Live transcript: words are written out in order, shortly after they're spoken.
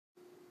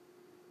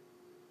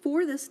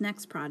For this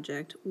next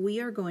project, we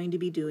are going to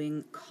be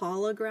doing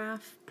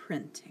collagraph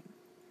printing.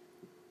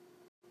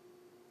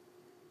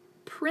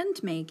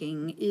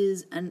 Printmaking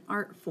is an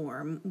art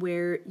form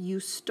where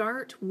you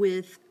start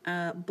with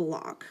a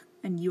block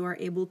and you are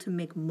able to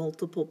make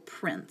multiple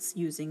prints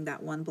using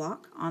that one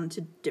block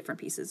onto different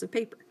pieces of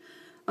paper.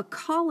 A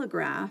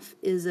collagraph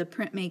is a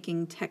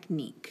printmaking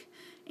technique,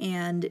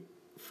 and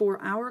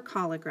for our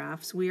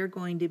collagraphs, we are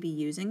going to be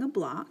using a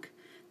block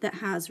that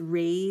has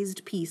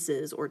raised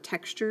pieces or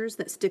textures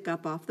that stick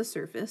up off the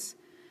surface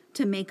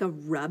to make a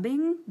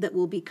rubbing that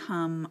will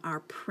become our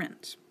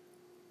print.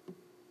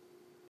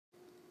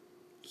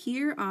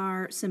 Here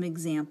are some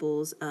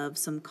examples of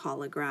some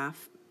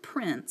collagraph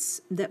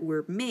prints that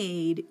were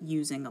made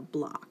using a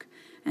block.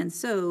 And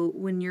so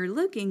when you're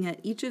looking at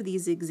each of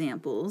these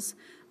examples,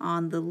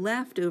 on the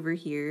left over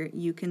here,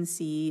 you can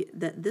see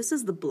that this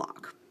is the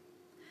block.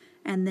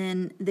 And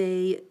then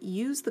they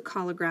use the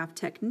collagraph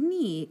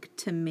technique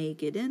to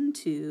make it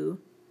into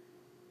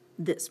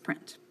this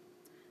print.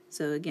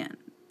 So again,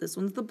 this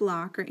one's the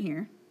block right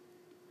here.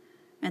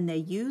 And they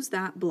use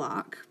that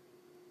block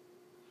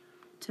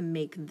to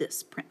make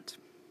this print.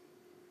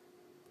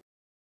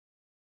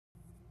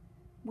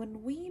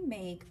 When we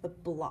make the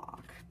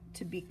block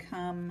to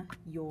become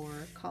your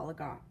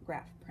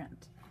collagraph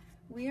print,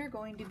 we are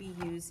going to be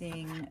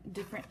using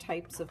different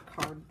types of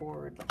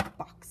cardboard, like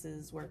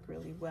boxes work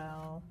really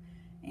well.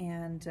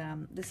 And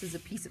this is a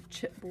piece of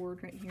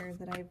chipboard right here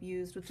that I've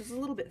used, which is a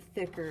little bit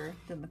thicker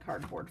than the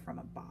cardboard from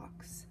a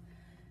box.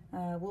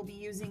 We'll be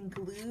using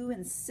glue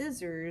and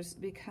scissors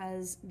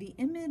because the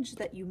image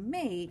that you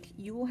make,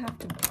 you will have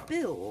to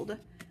build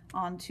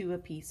onto a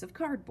piece of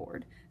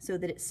cardboard so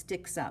that it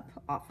sticks up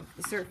off of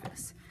the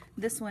surface.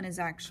 This one is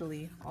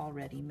actually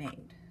already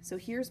made. So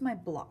here's my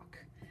block.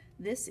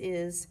 This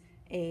is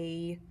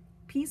a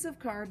piece of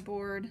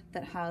cardboard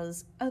that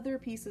has other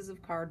pieces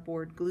of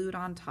cardboard glued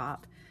on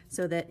top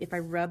so that if I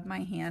rub my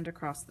hand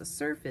across the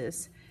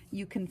surface,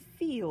 you can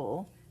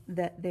feel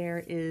that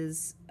there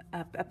is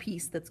a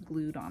piece that's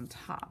glued on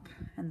top,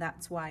 and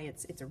that's why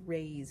it's a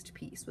raised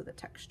piece with a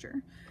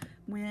texture.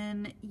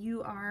 When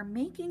you are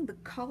making the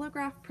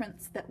collagraph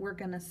prints that we're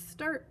going to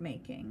start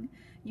making,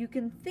 you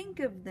can think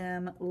of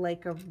them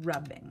like a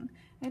rubbing.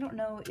 I don't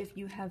know if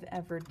you have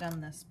ever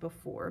done this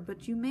before,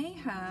 but you may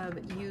have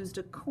used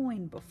a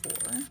coin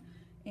before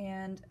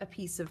and a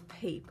piece of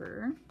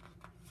paper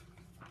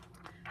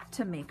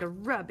to make a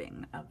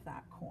rubbing of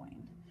that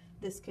coin.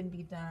 This can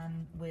be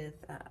done with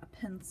a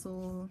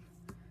pencil,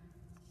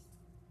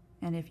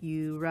 and if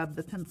you rub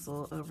the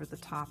pencil over the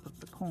top of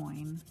the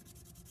coin,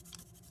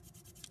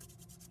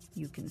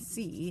 you can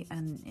see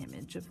an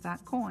image of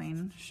that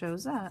coin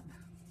shows up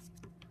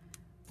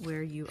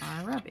where you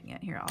are rubbing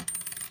it. Here, I'll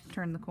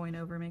turn the coin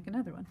over and make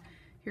another one.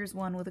 Here's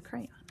one with a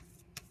crayon.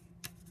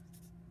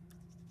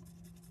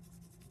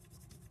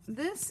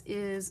 This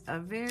is a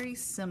very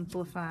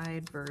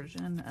simplified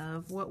version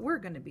of what we're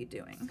going to be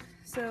doing.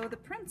 So the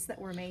prints that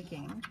we're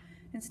making,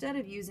 instead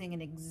of using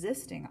an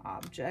existing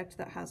object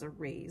that has a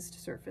raised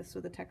surface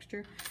with a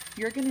texture,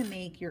 you're going to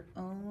make your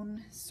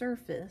own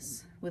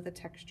surface with a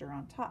texture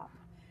on top.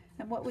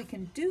 And what we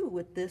can do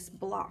with this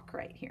block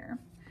right here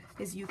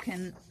is you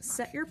can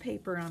set your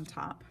paper on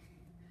top.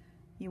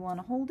 You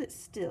want to hold it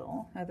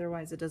still,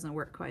 otherwise it doesn't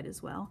work quite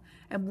as well.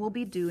 And we'll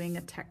be doing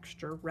a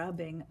texture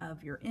rubbing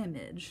of your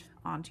image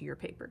onto your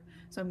paper.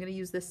 So I'm going to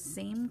use this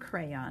same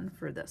crayon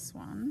for this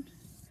one.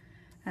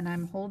 And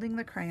I'm holding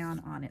the crayon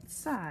on its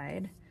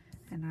side,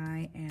 and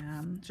I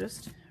am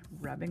just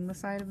rubbing the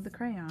side of the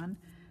crayon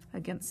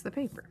against the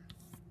paper.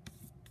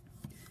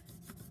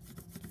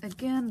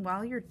 Again,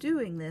 while you're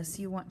doing this,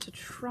 you want to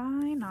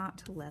try not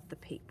to let the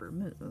paper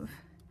move.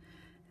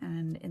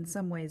 And in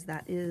some ways,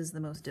 that is the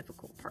most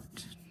difficult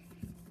part.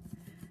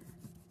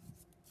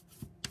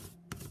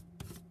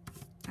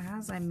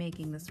 As I'm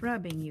making this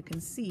rubbing, you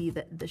can see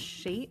that the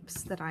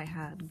shapes that I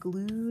had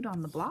glued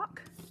on the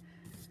block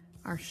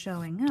are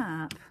showing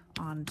up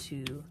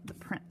onto the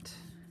print.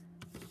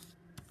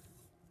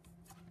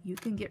 You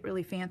can get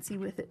really fancy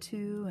with it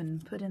too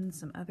and put in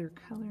some other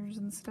colors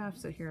and stuff.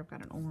 So here I've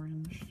got an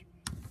orange.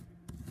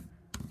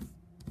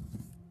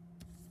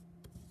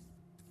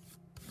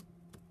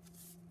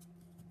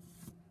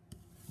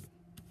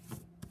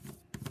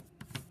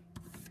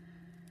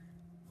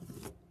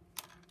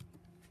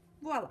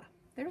 Voila,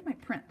 there's my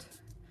print.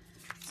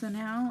 So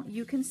now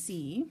you can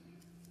see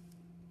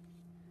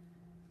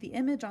the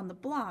image on the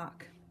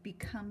block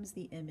becomes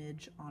the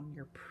image on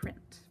your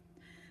print.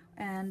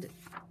 And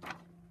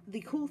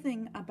the cool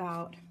thing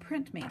about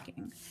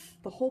printmaking,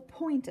 the whole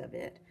point of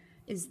it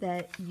is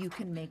that you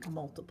can make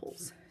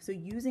multiples. So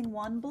using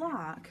one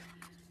block,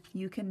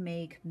 you can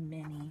make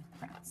many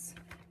prints.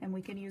 And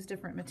we can use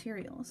different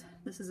materials.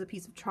 This is a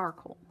piece of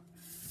charcoal.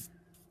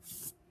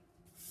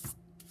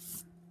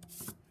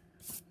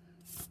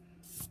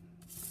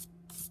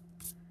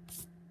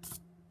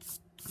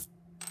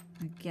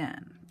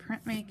 Again,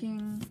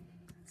 printmaking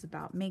is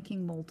about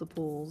making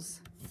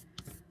multiples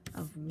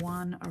of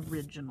one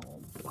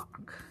original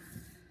block.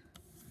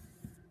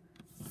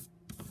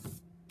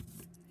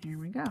 Here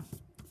we go.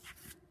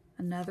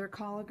 Another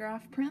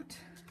Collagraph print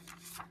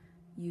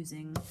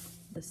using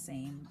the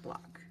same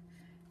block.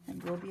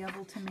 And we'll be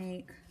able to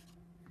make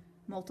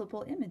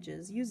multiple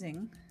images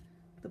using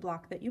the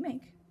block that you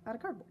make out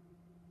of cardboard.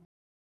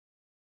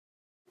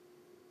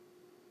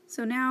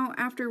 So now,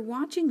 after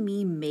watching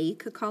me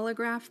make a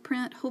Collagraph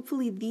print,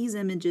 hopefully these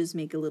images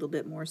make a little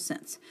bit more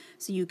sense.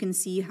 So you can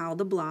see how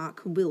the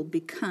block will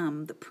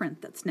become the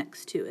print that's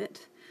next to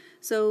it.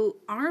 So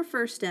our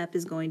first step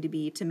is going to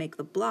be to make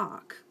the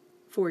block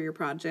for your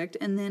project,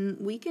 and then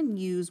we can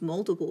use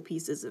multiple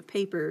pieces of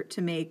paper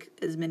to make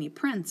as many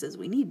prints as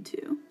we need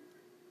to.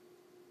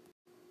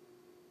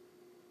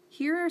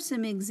 Here are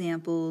some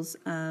examples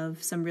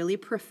of some really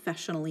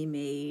professionally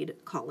made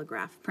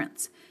Collagraph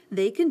prints.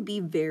 They can be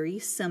very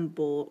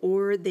simple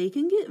or they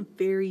can get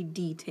very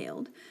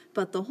detailed,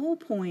 but the whole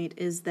point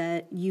is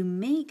that you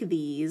make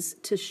these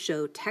to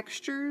show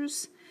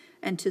textures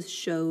and to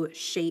show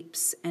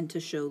shapes and to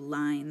show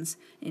lines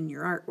in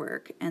your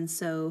artwork. And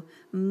so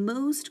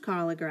most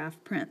Collagraph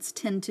prints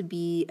tend to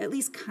be at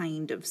least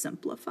kind of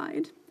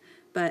simplified,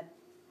 but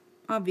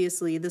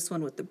obviously this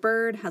one with the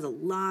bird has a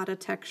lot of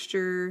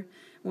texture,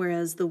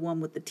 whereas the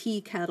one with the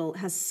tea kettle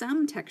has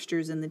some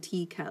textures in the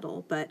tea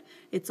kettle, but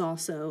it's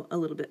also a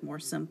little bit more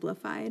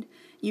simplified.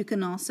 You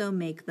can also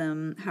make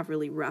them have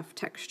really rough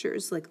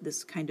textures, like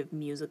this kind of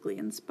musically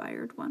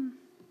inspired one.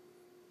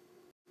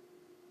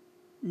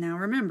 Now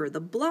remember, the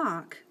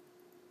block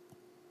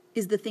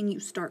is the thing you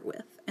start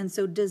with, and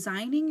so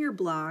designing your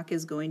block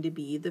is going to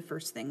be the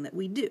first thing that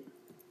we do.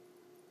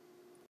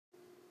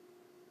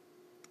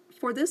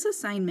 For this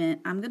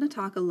assignment, I'm going to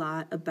talk a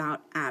lot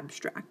about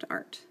abstract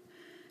art.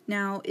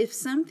 Now, if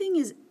something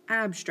is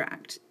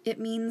abstract, it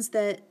means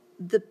that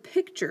the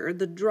picture,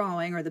 the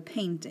drawing, or the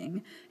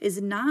painting is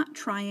not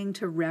trying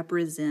to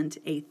represent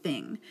a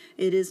thing.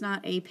 It is not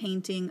a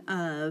painting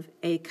of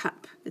a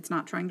cup. It's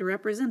not trying to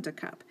represent a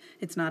cup.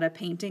 It's not a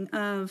painting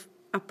of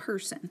a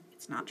person.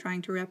 It's not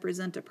trying to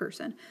represent a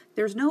person.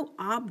 There's no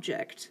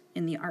object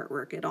in the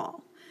artwork at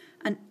all.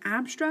 An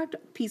abstract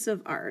piece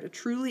of art, a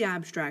truly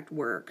abstract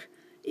work,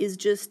 is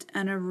just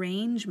an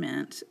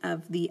arrangement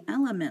of the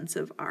elements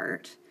of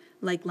art,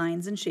 like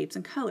lines and shapes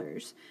and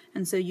colors.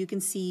 And so you can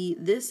see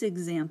this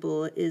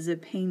example is a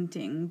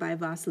painting by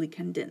Vasily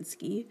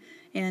Kandinsky.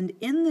 And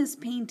in this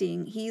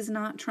painting, he's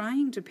not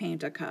trying to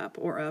paint a cup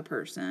or a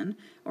person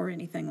or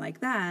anything like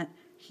that.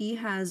 He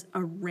has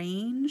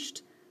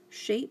arranged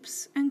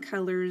shapes and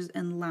colors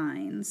and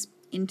lines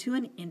into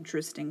an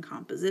interesting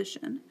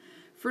composition.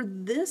 For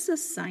this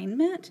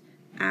assignment,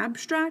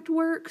 abstract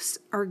works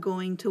are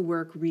going to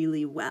work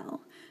really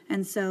well.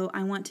 And so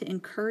I want to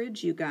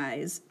encourage you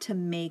guys to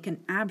make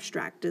an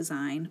abstract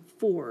design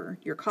for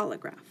your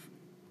Collagraph.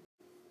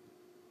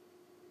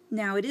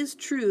 Now, it is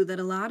true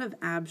that a lot of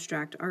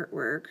abstract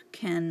artwork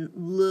can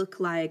look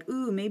like,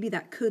 ooh, maybe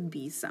that could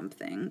be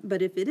something.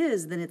 But if it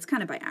is, then it's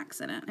kind of by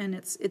accident. And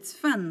it's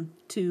fun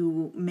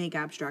to make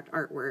abstract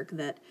artwork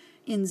that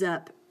ends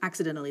up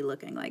accidentally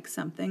looking like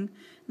something.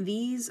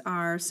 These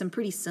are some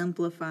pretty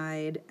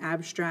simplified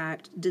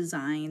abstract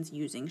designs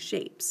using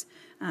shapes.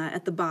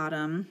 At the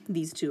bottom,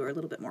 these two are a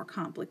little bit more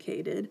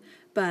complicated,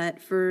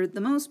 but for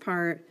the most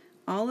part,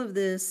 all of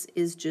this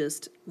is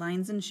just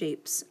lines and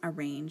shapes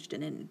arranged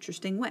in an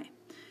interesting way.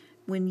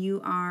 When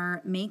you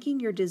are making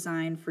your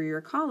design for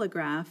your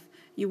Collagraph,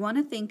 you want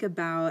to think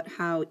about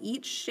how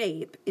each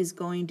shape is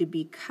going to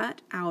be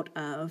cut out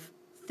of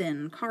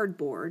thin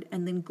cardboard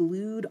and then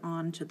glued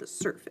onto the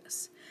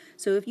surface.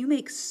 So if you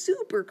make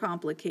super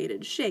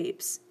complicated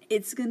shapes,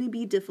 it's going to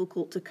be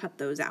difficult to cut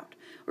those out.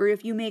 Or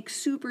if you make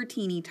super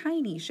teeny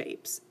tiny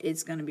shapes,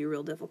 it's going to be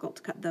real difficult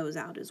to cut those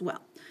out as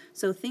well.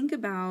 So think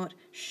about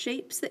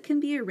shapes that can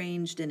be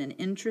arranged in an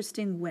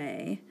interesting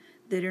way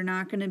that are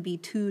not going to be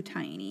too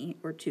tiny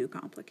or too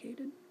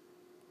complicated.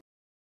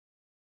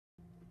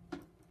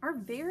 Our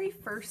very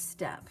first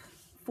step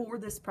for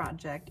this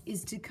project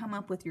is to come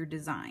up with your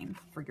design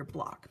for your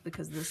block,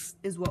 because this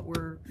is what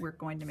we're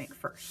going to make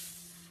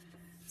first.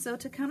 So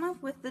to come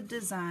up with the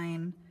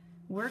design,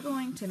 we're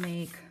going to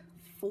make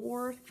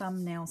 4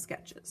 thumbnail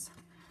sketches.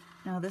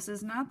 Now, this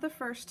is not the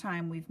first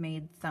time we've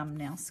made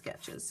thumbnail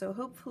sketches, so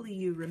hopefully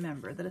you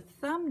remember that a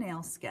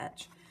thumbnail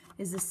sketch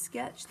is a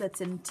sketch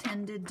that's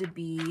intended to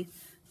be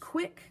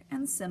quick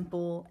and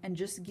simple and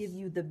just give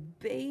you the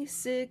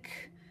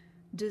basic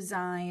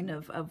design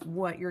of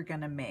what you're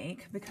going to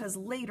make, because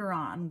later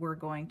on we're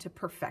going to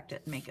perfect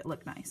it and make it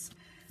look nice.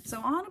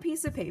 So on a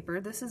piece of paper,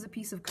 this is a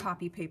piece of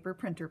copy paper,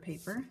 printer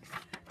paper,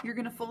 you're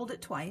going to fold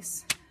it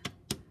twice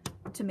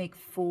to make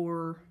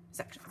 4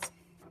 sections.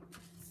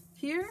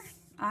 Here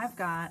I've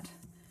got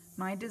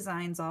my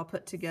designs all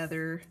put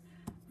together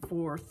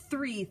for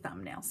 3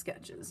 thumbnail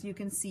sketches. You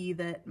can see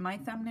that my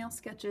thumbnail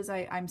sketches,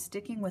 I'm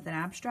sticking with an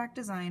abstract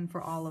design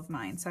for all of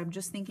mine. So I'm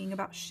just thinking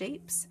about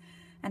shapes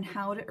and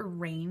how to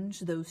arrange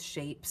those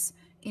shapes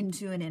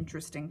into an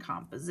interesting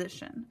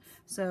composition.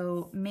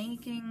 So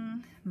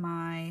making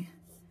my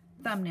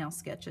thumbnail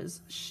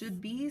sketches should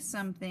be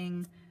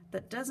something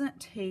that doesn't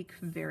take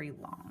very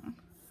long.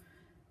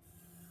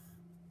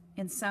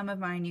 In some of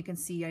mine, you can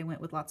see I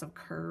went with lots of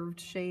curved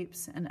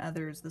shapes, and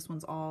others, this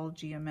one's all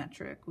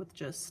geometric with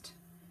just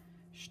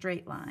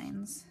straight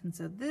lines. And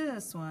so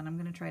this one, I'm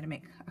going to try to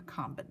make a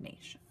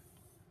combination.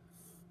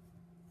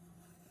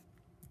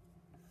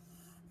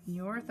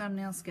 Your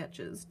thumbnail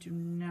sketches do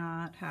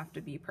not have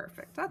to be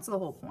perfect. That's the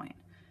whole point.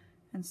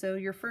 And so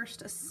your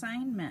first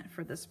assignment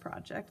for this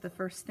project, the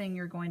first thing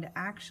you're going to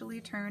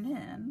actually turn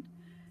in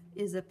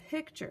is a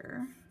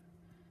picture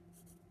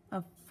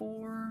of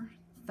 4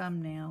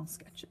 thumbnail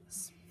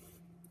sketches.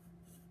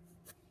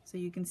 So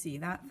you can see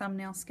that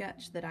thumbnail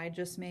sketch that I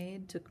just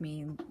made took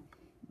me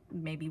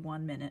maybe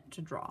 1 minute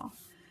to draw,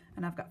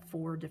 and I've got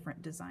 4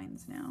 different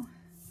designs now.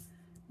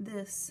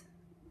 This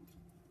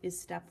is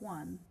step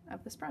 1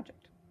 of this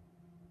project.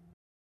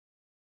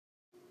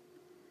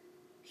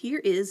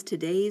 Here is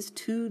today's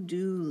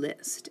to-do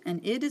list, and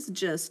it is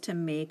just to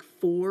make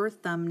 4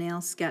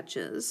 thumbnail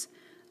sketches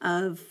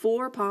of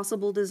 4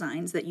 possible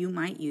designs that you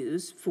might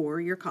use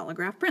for your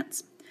Collagraph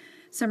prints.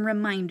 Some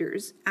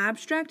reminders: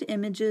 abstract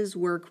images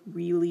work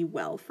really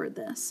well for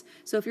this.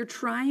 So if you're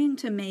trying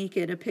to make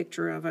it a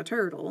picture of a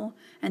turtle,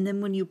 and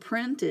then when you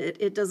print it,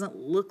 it doesn't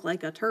look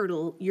like a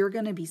turtle, you're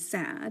going to be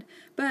sad.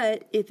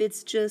 But if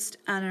it's just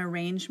an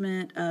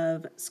arrangement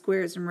of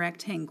squares and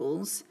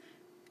rectangles,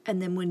 and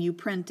then when you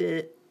print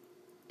it,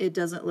 it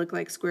doesn't look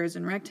like squares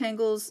and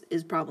rectangles,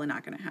 is probably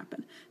not going to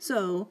happen.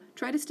 So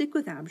try to stick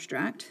with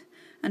abstract.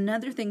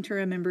 Another thing to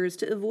remember is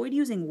to avoid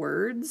using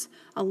words.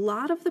 A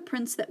lot of the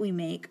prints that we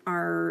make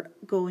are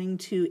going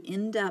to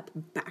end up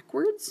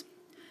backwards.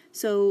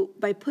 So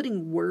by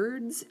putting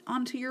words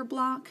onto your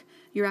block,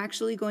 you're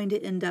actually going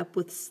to end up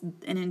with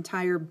an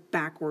entire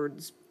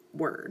backwards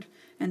word.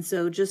 And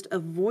so just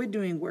avoid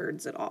doing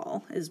words at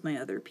all is my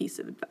other piece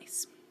of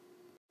advice.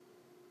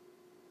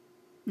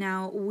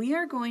 Now, we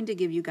are going to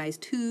give you guys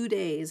 2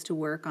 days to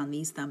work on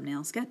these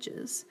thumbnail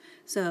sketches.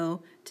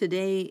 So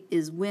today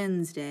is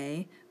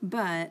Wednesday,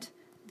 but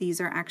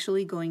these are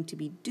actually going to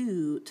be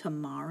due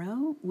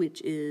tomorrow,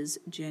 which is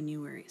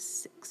January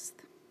 6th.